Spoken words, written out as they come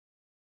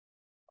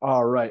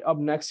All right. Up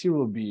next here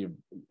will be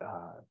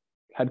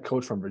head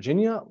coach from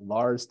Virginia,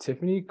 Lars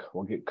Tiffany.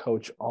 We'll get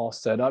Coach all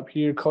set up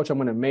here. Coach, I'm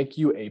going to make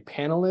you a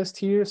panelist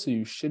here, so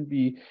you should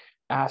be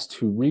asked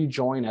to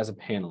rejoin as a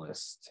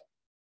panelist.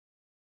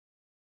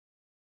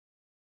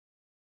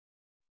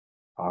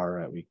 All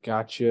right, we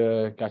got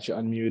you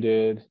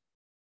unmuted.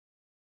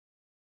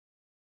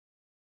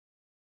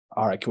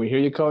 All right, can we hear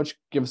you, Coach?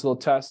 Give us a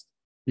little test.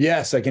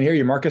 Yes, I can hear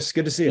you, Marcus.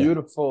 Good to see you.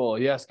 Beautiful.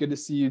 Yes, good to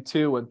see you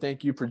too. And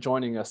thank you for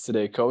joining us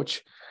today,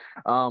 Coach.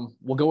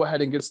 We'll go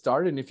ahead and get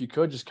started. And if you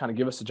could, just kind of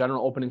give us a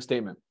general opening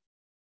statement.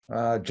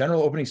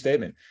 General opening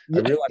statement.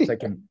 Yeah. I realize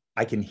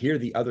I can hear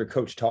the other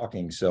coach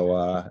talking. So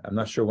I'm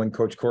not sure when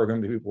Coach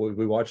Corrigan will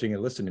be watching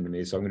and listening to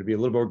me. So I'm going to be a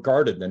little more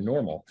guarded than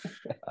normal.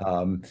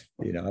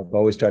 I've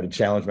always tried to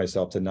challenge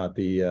myself to not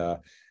be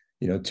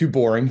too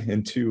boring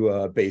and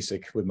too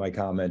basic with my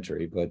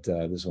commentary, but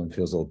this one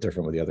feels a little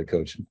different with the other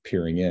coach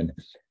peering in.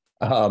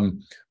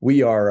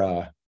 We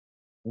are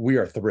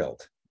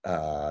thrilled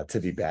to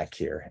be back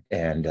here,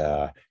 and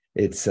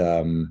there's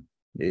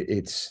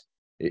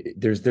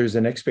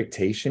an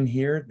expectation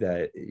here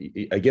that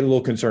I get a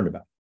little concerned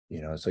about.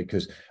 It's like,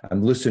 because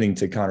I'm listening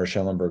to Connor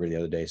Schellenberger the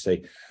other day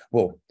say,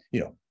 well,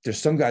 there's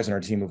some guys on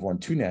our team who've won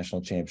 2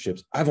 national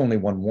championships. I've only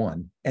won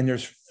 1. And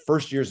there's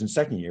first years and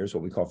second years,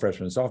 what we call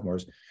freshmen and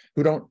sophomores,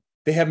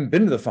 they haven't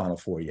been to the Final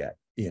Four yet,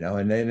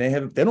 and they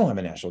don't have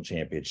a national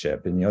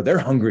championship, and they're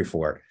hungry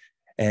for it.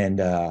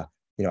 And I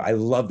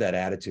love that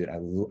attitude.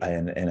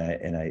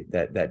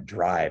 That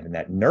drive and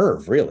that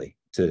nerve, really,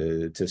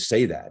 to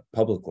say that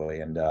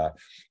publicly. And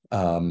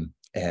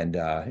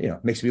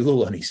it makes me a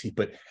little uneasy,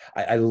 but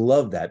I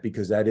love that,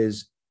 because that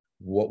is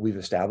what we've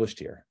established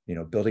here,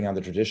 building on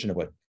the tradition of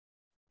what,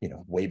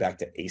 way back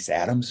to Ace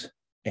Adams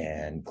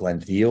and Glenn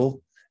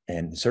Thiel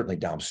and certainly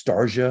Dom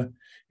Starsia,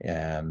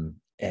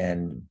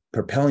 and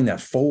propelling that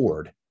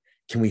forward.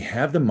 Can we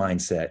have the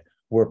mindset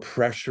where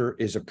pressure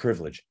is a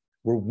privilege,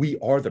 where we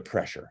are the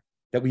pressure,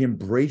 that we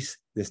embrace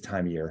this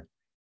time of year,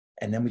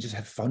 and then we just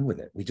have fun with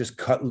it. We just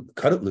cut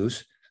it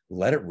loose,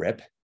 let it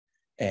rip,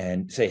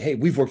 and say, hey,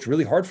 we've worked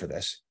really hard for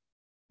this.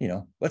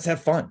 Let's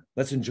have fun.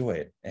 Let's enjoy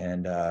it.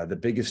 And the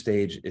biggest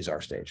stage is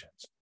our stage.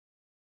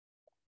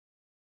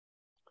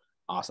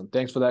 Awesome.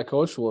 Thanks for that,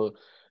 Coach. We'll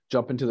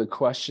jump into the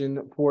question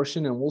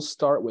portion, and we'll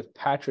start with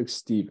Patrick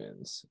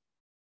Stevens.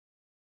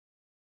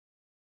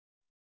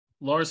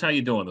 Lars, how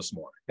you doing this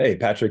morning? Hey,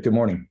 Patrick. Good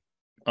morning.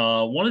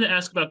 Wanted to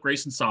ask about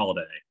Grayson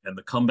Soliday and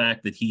the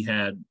comeback that he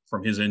had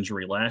from his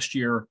injury last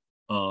year.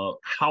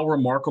 How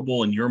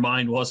remarkable in your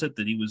mind was it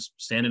that he was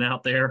standing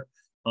out there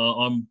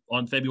on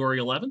February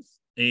 11th?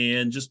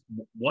 And just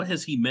what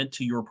has he meant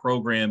to your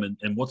program,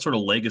 and what sort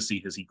of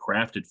legacy has he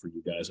crafted for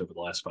you guys over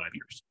the last 5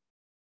 years?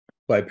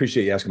 Well, I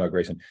appreciate you asking about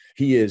Grayson.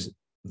 He is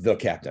the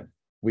captain.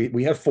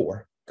 We have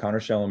 4: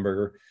 Connor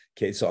Schellenberger,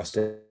 Kate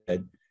Sawstead,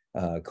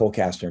 Cole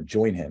Kastner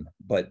join him.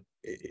 But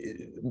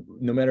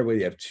no matter whether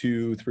you have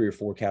 2, 3, or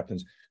 4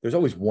 captains, there's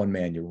always one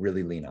man you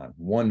really lean on,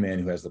 one man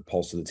who has the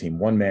pulse of the team,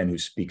 one man who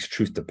speaks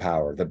truth to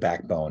power, the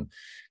backbone,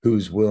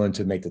 who's willing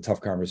to make the tough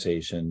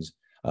conversations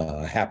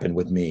happen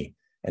with me.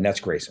 And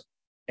that's Grayson.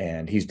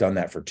 And he's done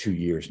that for 2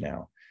 years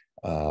now.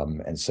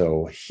 And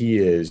so he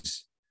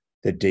is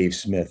the Dave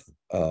Smith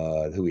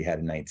who we had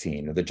in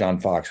 19, or the John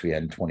Fox we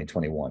had in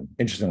 2021.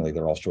 Interestingly,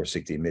 they're all short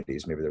 60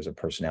 middies. Maybe there's a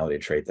personality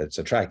trait that's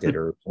attracted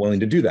or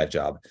willing to do that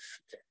job.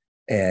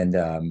 And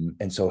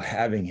so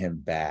having him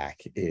back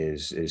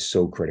is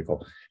so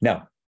critical.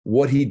 Now,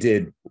 what he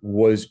did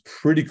was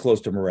pretty close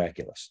to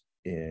miraculous.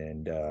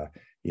 And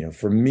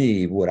for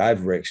me, what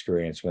I've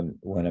experienced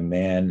when a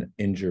man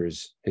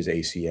injures his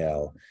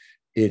ACL,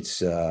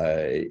 it's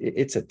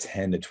a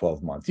 10 to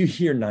 12 month. You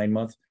hear 9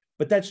 months,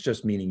 but that's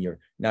just meaning you're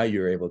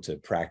able to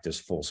practice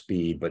full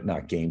speed, but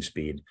not game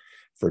speed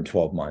for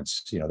 12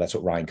 months. That's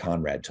what Ryan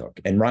Conrad took.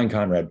 And Ryan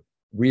Conrad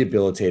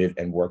rehabilitated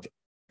and worked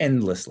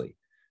endlessly.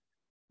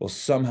 Well,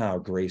 somehow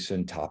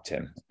Grayson topped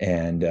him,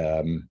 and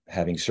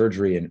having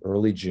surgery in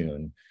early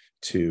June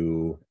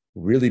to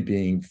really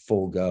being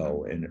full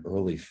go in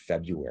early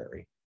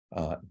February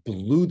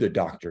blew the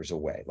doctors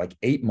away. Like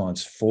 8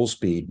 months, full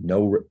speed,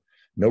 no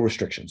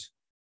restrictions.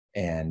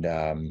 And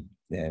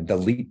the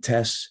leak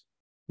tests,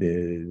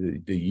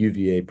 the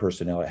UVA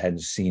personnel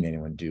hadn't seen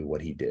anyone do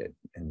what he did.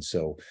 And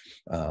so,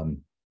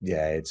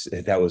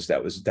 that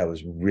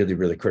was really,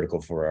 really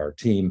critical for our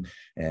team,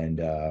 and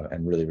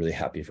I'm really, really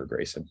happy for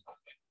Grayson.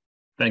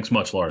 Thanks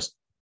much, Lars.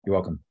 You're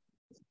welcome.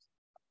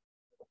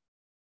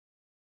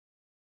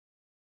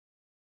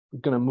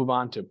 We're going to move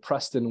on to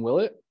Preston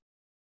Willett.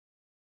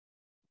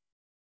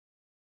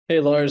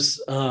 Hey,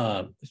 Lars.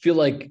 I feel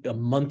like a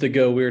month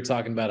ago we were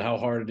talking about how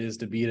hard it is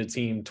to beat a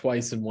team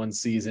twice in one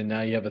season.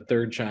 Now you have a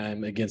third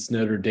time against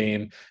Notre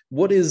Dame.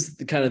 What is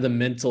the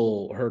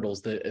mental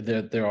hurdles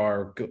that there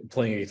are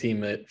playing a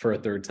team for a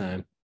third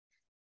time?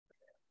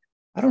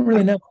 I don't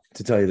really know,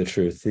 to tell you the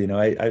truth.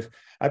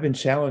 I've been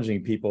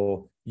challenging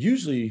people.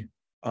 Usually,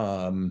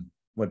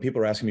 when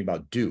people are asking me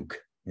about Duke,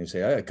 they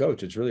say, "Hey,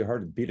 Coach, it's really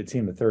hard to beat a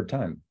team the third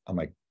time." I'm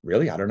like,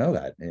 "Really? I don't know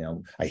that."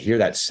 I hear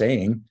that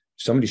saying.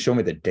 Somebody show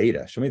me the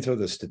data. Show me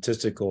the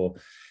statistical,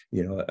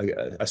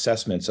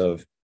 assessments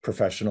of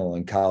professional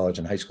and college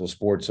and high school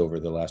sports over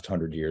the last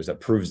 100 years that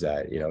proves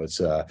that. It's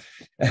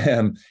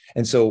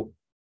and so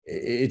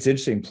it's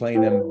interesting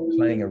playing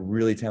a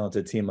really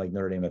talented team like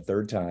Notre Dame a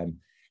third time.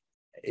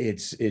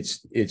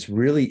 It's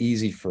really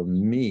easy for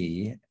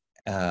me,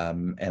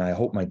 and I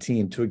hope my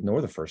team, to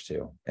ignore the first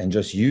two and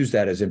just use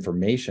that as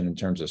information in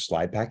terms of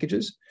slide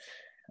packages,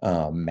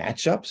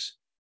 matchups.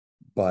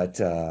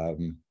 But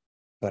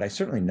I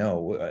certainly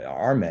know,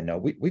 our men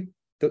know,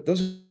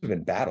 those have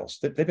been battles.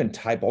 They've been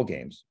tie ball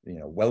games,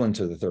 well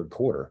into the third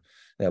quarter,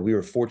 that we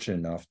were fortunate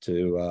enough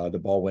to, the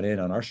ball went in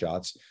on our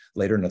shots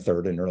later in the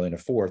third and early in the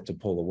fourth to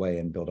pull away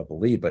and build up a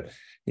lead. But,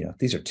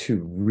 these are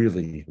two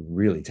really,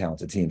 really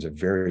talented teams, are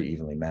very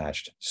evenly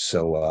matched.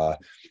 So,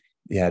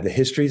 the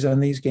histories on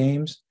these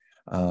games,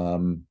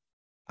 I'm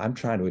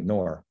trying to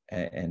ignore.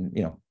 And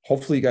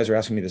hopefully you guys are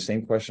asking me the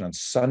same question on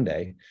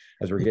Sunday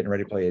as we're getting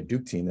ready to play a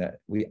Duke team that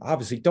we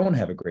obviously don't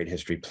have a great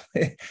history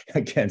play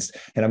against.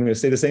 And I'm going to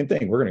say the same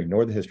thing. We're going to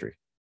ignore the history.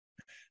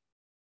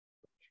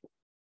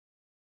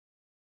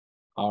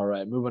 All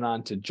right, moving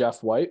on to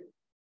Jeff White.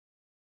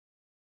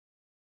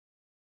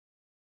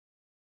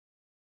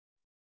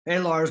 Hey,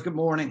 Lars, good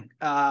morning.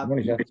 Good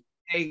morning, Jeff.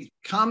 A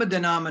common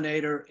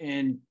denominator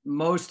in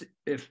most,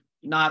 if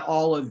not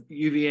all, of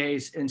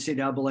UVA's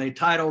NCAA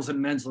titles and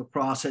men's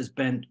lacrosse has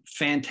been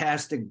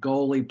fantastic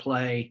goalie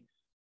play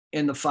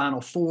in the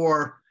Final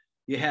Four.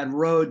 You had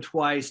Rode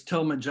twice,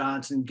 Tillman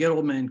Johnson,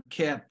 Gittleman,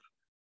 Kip,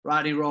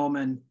 Rodney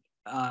Roman.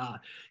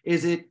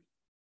 Is it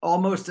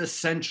almost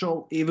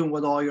essential, even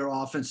with all your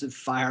offensive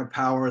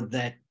firepower,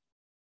 that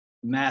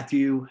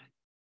Matthew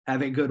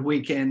have a good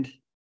weekend if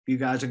you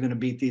guys are going to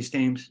beat these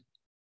teams?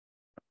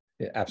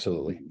 Yeah,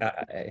 absolutely.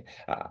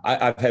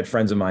 I've had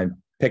friends of mine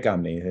pick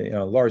on me,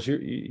 Lars,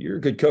 you're a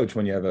good coach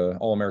when you have an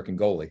All-American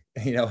goalie,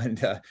 and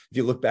if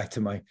you look back to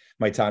my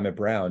time at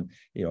Brown,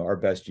 our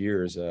best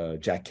years,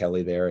 Jack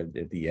Kelly there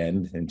at the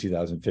end in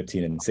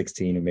 2015 and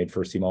 16, who made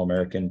first team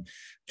All-American,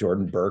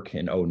 Jordan Burke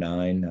in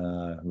 2009,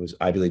 who was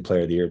Ivy League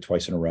Player of the Year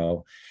twice in a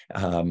row.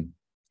 I'm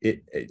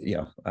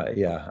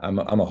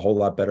a whole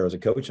lot better as a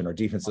coach, and our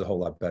defense is a whole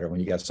lot better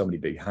when you got somebody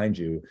behind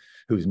you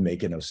who's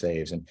making those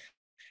saves.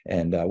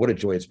 And what a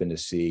joy it's been to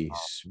see,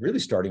 really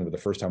starting with the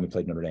first time we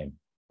played Notre Dame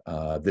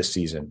this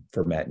season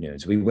for Matt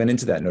Nunes. We went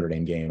into that Notre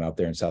Dame game out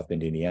there in South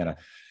Bend, Indiana,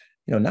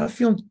 not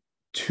feeling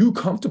too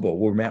comfortable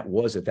where Matt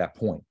was at that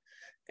point.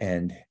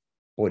 And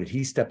boy, did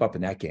he step up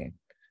in that game.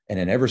 And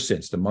then ever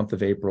since the month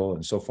of April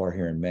and so far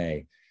here in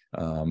May,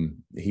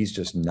 he's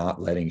just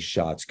not letting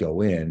shots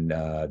go in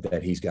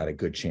that he's got a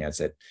good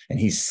chance at, and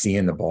he's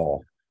seeing the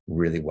ball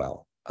really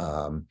well.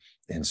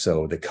 And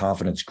so the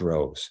confidence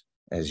grows,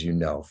 as you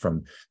know,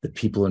 from the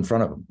people in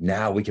front of him.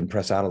 Now we can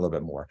press out a little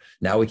bit more.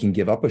 Now we can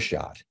give up a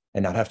shot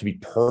and not have to be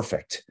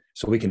perfect.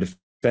 So we can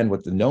defend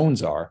what the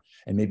knowns are,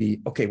 and maybe,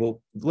 okay,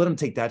 well, let him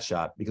take that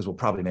shot because we'll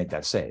probably make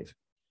that save.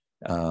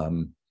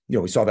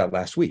 We saw that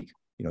last week.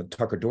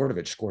 Tucker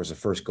Dordovic scores the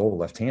first goal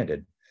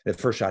left-handed. The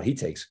first shot he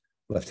takes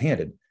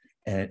left-handed,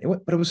 but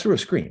it was through a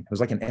screen. It was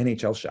like an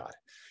NHL shot.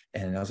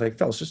 And I was like,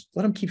 fellas, just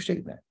let him keep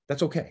shooting that.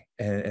 That's okay.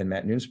 And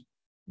Matt Nunes,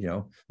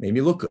 made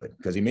me look good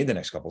because he made the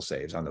next couple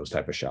saves on those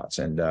type of shots.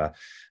 And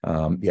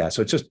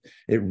so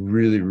it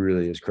really,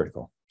 really is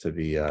critical to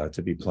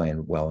be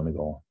playing well in the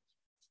goal.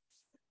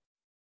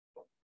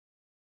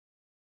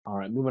 All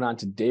right, moving on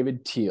to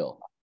David Teal.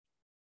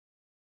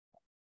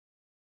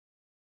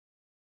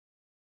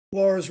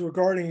 Lars,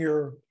 regarding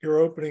your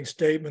opening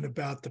statement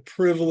about the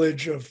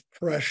privilege of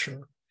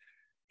pressure,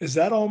 is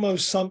that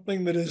almost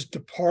something that is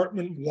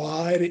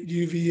department-wide at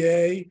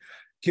UVA,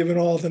 given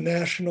all the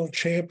national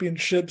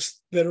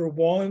championships that are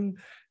won?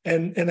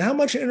 And how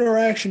much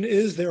interaction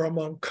is there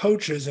among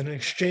coaches and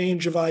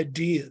exchange of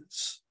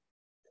ideas?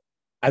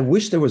 I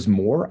wish there was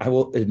more. I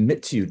will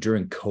admit to you,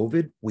 during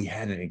COVID, we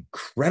had an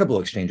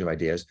incredible exchange of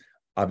ideas,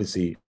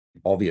 obviously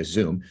all via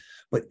Zoom,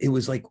 but it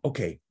was like,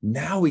 okay,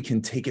 now we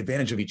can take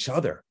advantage of each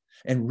other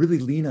and really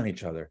lean on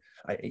each other.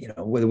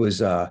 Whether it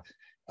was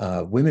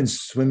women's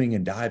swimming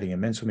and diving and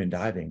men's swimming and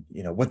diving,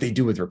 what they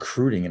do with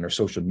recruiting and their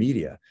social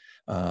media.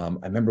 I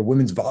remember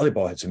women's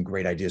volleyball had some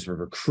great ideas for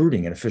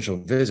recruiting and official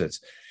visits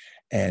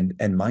and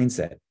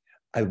mindset.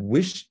 I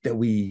wish that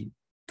we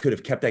could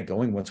have kept that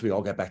going once we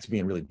all got back to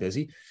being really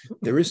busy.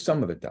 There is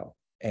some of it though.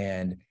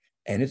 And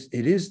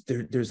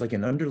there's like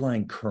an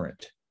underlying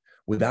current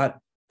without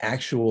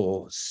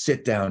actual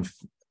sit down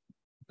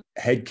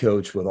head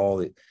coach with all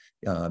the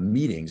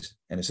meetings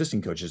and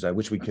assistant coaches. I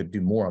wish we could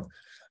do more of,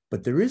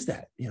 but there is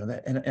that,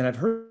 and I've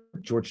heard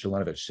George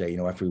Jelinovich say,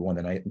 after we won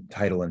the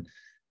title in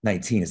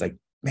 19, is like,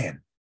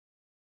 man,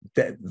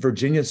 that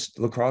Virginia's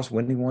lacrosse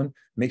winning one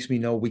makes me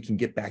know we can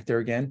get back there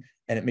again.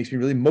 And it makes me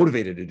really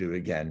motivated to do it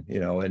again,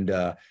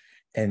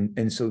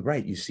 and so,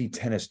 right, you see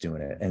tennis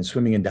doing it and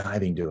swimming and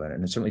diving doing it.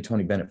 And certainly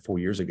Tony Bennett 4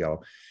 years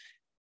ago.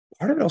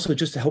 Part of it also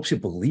just helps you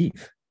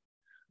believe.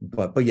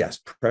 But yes,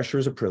 pressure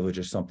is a privilege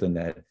is something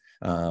that,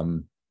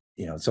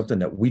 something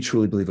that we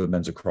truly believe of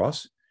men's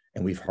lacrosse.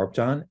 and we've harped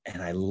on.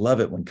 And I love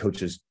it when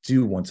coaches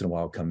do once in a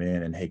while come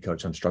in and, hey,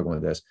 coach, I'm struggling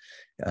with this.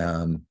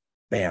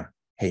 Bam.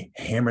 Hey,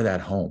 hammer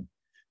that home.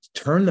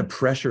 Turn the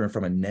pressure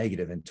from a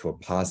negative into a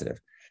positive.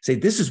 Say,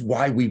 this is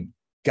why we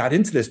got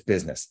into this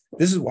business.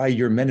 This is why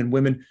your men and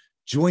women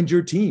joined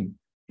your team,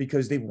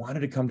 because they wanted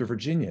to come to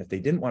Virginia. If they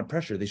didn't want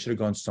pressure, they should have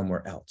gone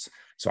somewhere else.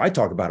 So I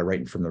talk about it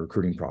right from the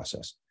recruiting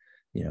process,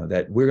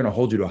 that we're going to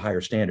hold you to a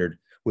higher standard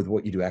with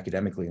what you do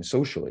academically and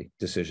socially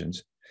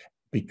decisions,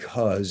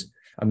 because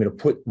I'm going to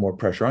put more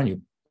pressure on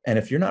you. And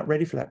if you're not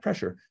ready for that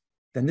pressure,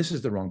 then this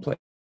is the wrong place,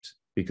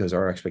 because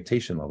our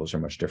expectation levels are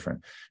much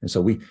different. And so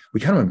we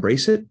kind of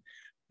embrace it,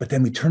 but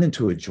then we turn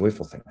into a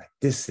joyful thing. Like,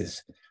 this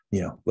is,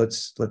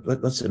 let's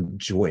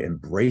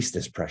embrace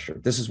this pressure.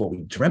 This is what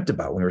we dreamt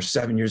about when we were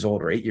 7 years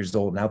old or 8 years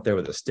old and out there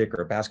with a stick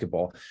or a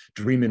basketball,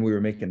 dreaming we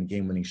were making a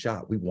game-winning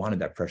shot. We wanted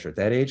that pressure at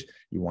that age.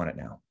 You want it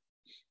now.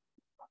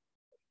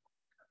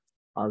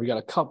 All right, we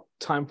got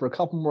time for a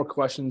couple more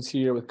questions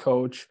here with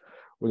Coach.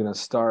 We're gonna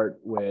start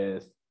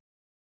with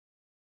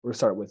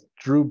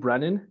Drew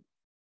Brennan.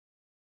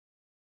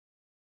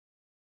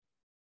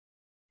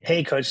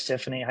 Hey, Coach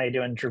Tiffany, how you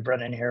doing? Drew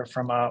Brennan here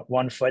from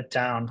 1 Foot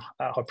Down.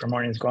 Hope your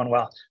morning's going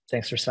well.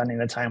 Thanks for spending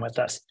the time with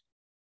us.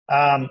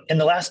 In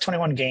the last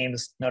 21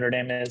 games, Notre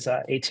Dame is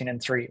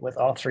 18-3, with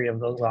all 3 of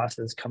those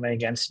losses coming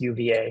against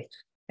UVA.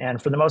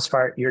 And for the most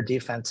part, your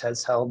defense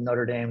has held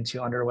Notre Dame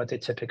to under what they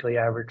typically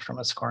average from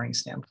a scoring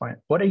standpoint.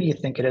 What do you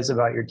think it is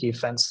about your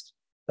defense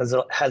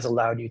that has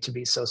allowed you to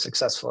be so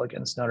successful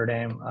against Notre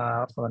Dame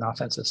from an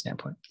offensive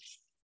standpoint?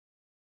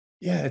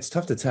 Yeah, it's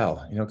tough to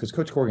tell, because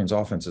Coach Corrigan's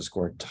offense has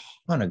scored a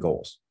ton of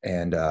goals,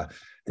 and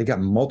they've got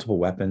multiple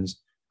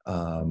weapons,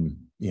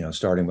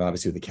 starting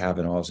obviously with the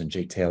Cavaliers and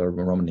Jake Taylor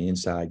roaming the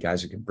inside,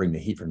 guys who can bring the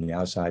heat from the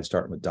outside,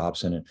 starting with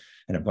Dobson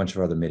and a bunch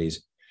of other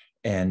middies.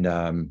 And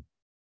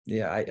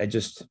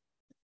it's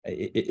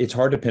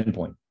hard to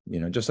pinpoint,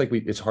 just like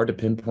it's hard to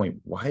pinpoint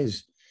why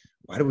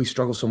do we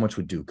struggle so much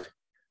with Duke?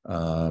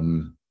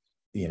 And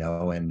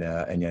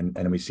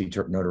then we see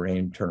Notre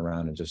Dame turn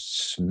around and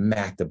just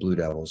smack the Blue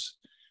Devils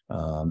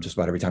just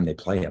about every time they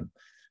play him.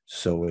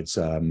 So it's,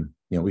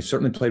 we've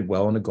certainly played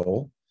well in the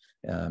goal.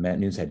 Matt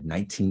Nunes had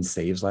 19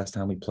 saves last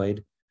time we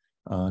played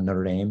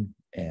Notre Dame.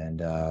 And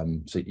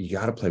so you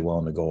got to play well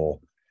in the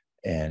goal.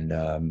 And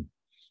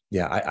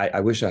I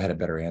wish I had a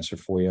better answer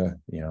for you.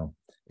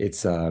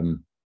 It's,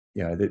 the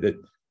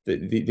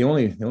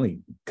only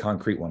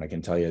concrete one I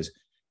can tell you is,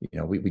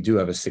 we do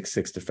have a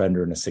 6'6"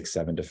 defender and a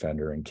 6'7"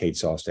 defender, and Kate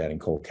Sostad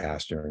and Cole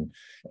Castor.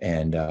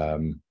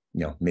 And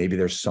maybe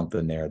there's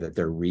something there that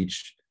they're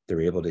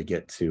able to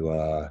get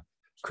to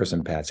Chris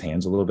and Pat's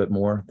hands a little bit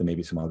more than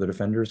maybe some other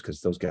defenders,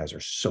 because those guys are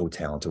so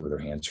talented with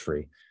their hands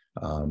free.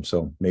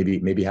 So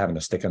maybe having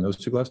a stick on those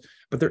 2 gloves,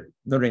 but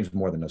Notre Dame's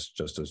more than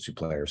just those 2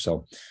 players.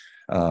 So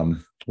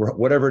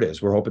whatever it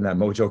is, we're hoping that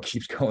mojo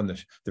keeps going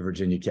the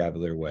Virginia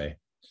Cavalier way.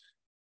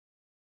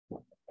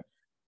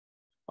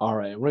 All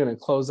right, we're going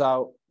to close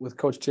out with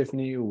Coach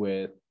Tiffany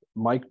with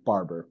Mike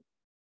Barber.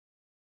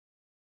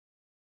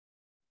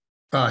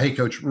 Hey,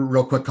 Coach,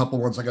 real quick, couple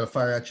ones I got to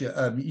fire at you.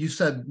 You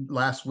said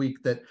last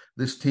week that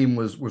this team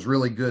was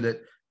really good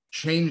at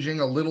changing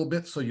a little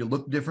bit so you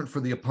look different for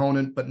the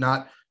opponent, but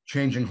not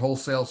changing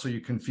wholesale so you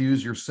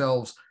confuse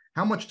yourselves.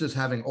 How much does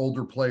having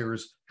older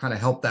players kind of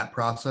help that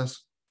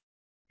process?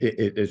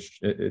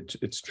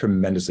 It's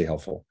tremendously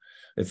helpful.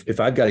 If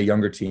I've got a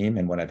younger team,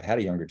 and when I've had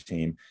a younger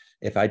team,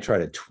 if I try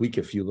to tweak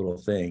a few little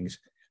things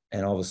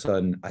and all of a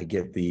sudden I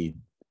get the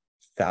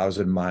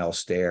 1,000-mile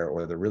stare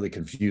or the really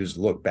confused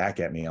look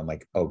back at me, I'm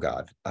like, oh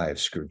God, I have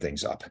screwed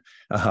things up.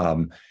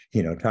 Trying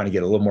to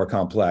get a little more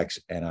complex,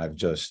 and I've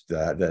just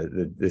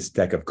this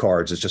deck of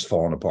cards is just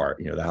falling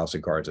apart. The house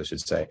of cards, I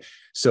should say.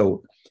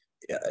 So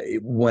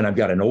when I've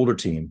got an older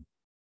team,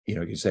 you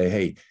can say,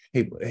 hey,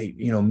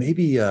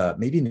 maybe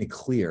in the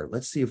clear,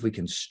 let's see if we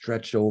can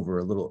stretch over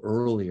a little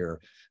earlier,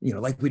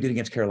 like we did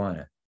against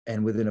Carolina.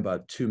 And within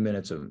about 2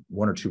 minutes of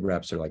 1 or 2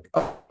 reps, they're like,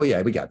 oh yeah,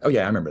 I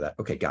remember that.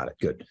 Okay, got it,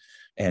 good.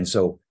 And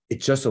so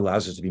it just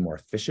allows us to be more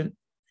efficient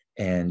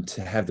and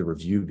to have the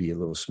review be a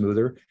little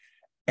smoother.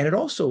 And it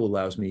also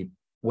allows me,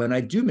 when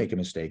I do make a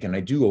mistake and I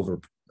do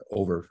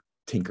over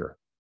tinker,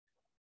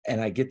 and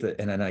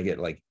then I get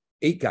like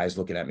 8 guys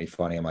looking at me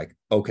funny, I'm like,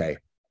 okay,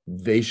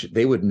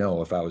 they would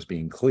know if I was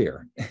being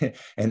clear.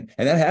 and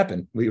that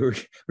happened. We were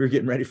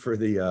getting ready for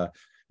the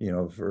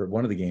for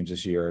one of the games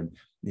this year, and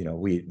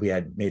we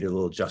had made a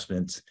little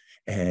adjustments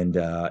and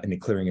in the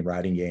clearing and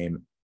riding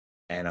game,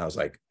 and I was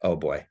like, oh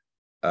boy,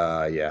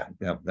 I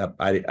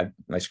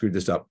screwed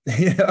this up.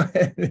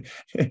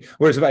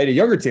 Whereas if I had a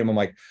younger team, I'm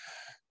like,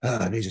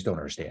 they just don't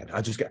understand.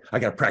 I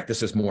got to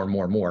practice this more and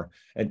more and more.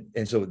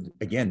 And so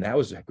again, that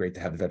was great to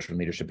have the veteran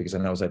leadership, because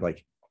then I was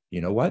like, you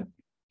know what?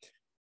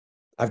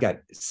 I've got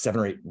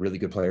 7 or 8 really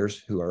good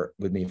players who are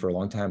with me for a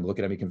long time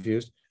looking at me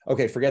confused.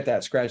 Okay, forget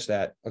that, scratch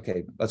that.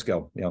 Okay, let's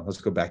go.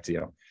 Let's go back to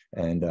you.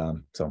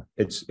 And so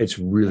it's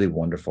really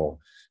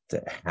wonderful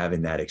to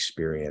having that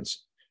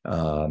experience.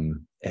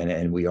 And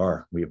we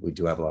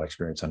do have a lot of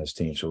experience on this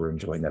team, so we're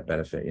enjoying that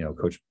benefit.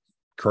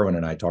 Kerwin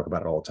and I talk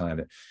about it all the time.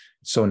 It's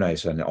so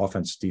nice. And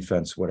offense,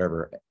 defense,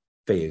 whatever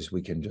phase,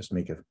 we can just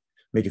make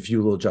a few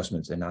little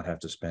adjustments and not have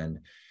to spend,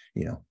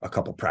 a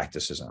couple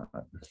practices on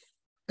it.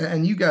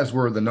 And you guys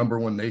were the number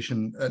one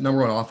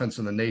offense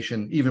in the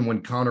nation, even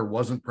when Connor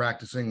wasn't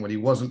practicing, when he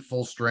wasn't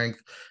full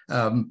strength.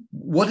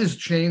 What has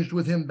changed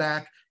with him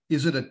back?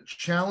 Is it a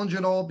challenge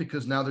at all?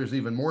 Because now there's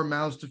even more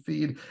mouths to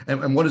feed.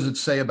 And what does it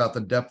say about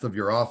the depth of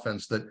your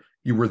offense that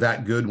you were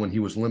that good when he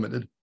was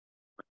limited?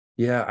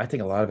 Yeah, I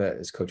think a lot of it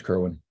is Coach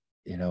Kerwin.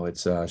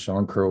 It's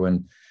Sean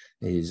Kerwin.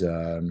 He's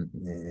I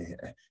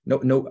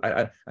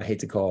hate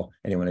to call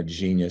anyone a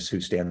genius who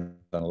stands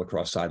on a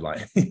lacrosse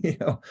sideline.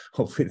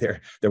 Hopefully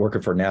they're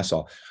working for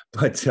Nassau,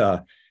 but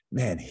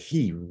man,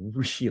 he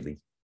really,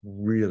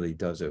 really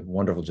does a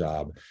wonderful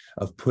job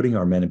of putting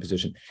our men in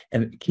position.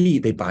 And key,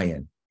 they buy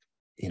in.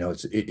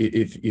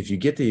 If you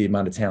get the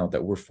amount of talent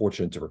that we're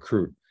fortunate to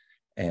recruit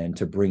and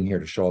to bring here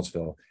to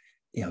Charlottesville,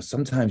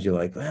 sometimes you're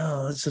like,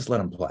 well, let's just let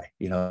them play,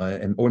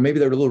 or maybe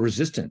they're a little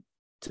resistant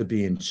to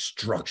being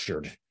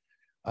structured.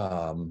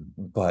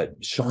 But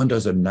Sean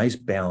does a nice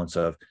balance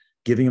of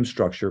giving him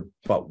structure,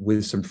 but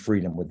with some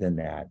freedom within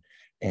that,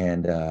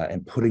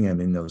 and putting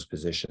him in those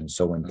positions.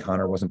 So when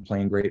Connor wasn't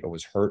playing great or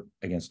was hurt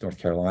against North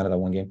Carolina that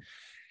one game,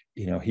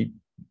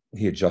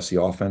 he adjusts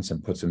the offense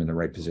and puts him in the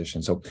right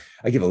position. So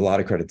I give a lot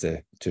of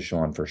credit to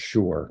Sean for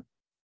sure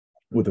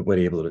with what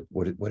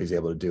he's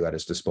able to do at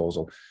his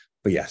disposal.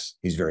 But yes,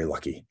 he's very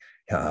lucky.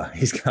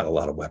 He's got a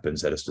lot of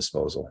weapons at his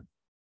disposal.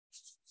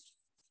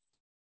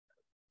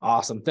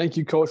 Awesome. Thank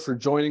you, Coach, for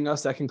joining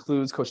us. That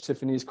concludes Coach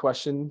Tiffany's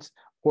questions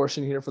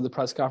portion here for the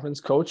press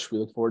conference. Coach, we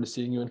look forward to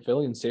seeing you in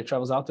Philly, and safe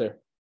travels out there.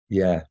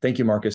 Yeah. Thank you, Marcus.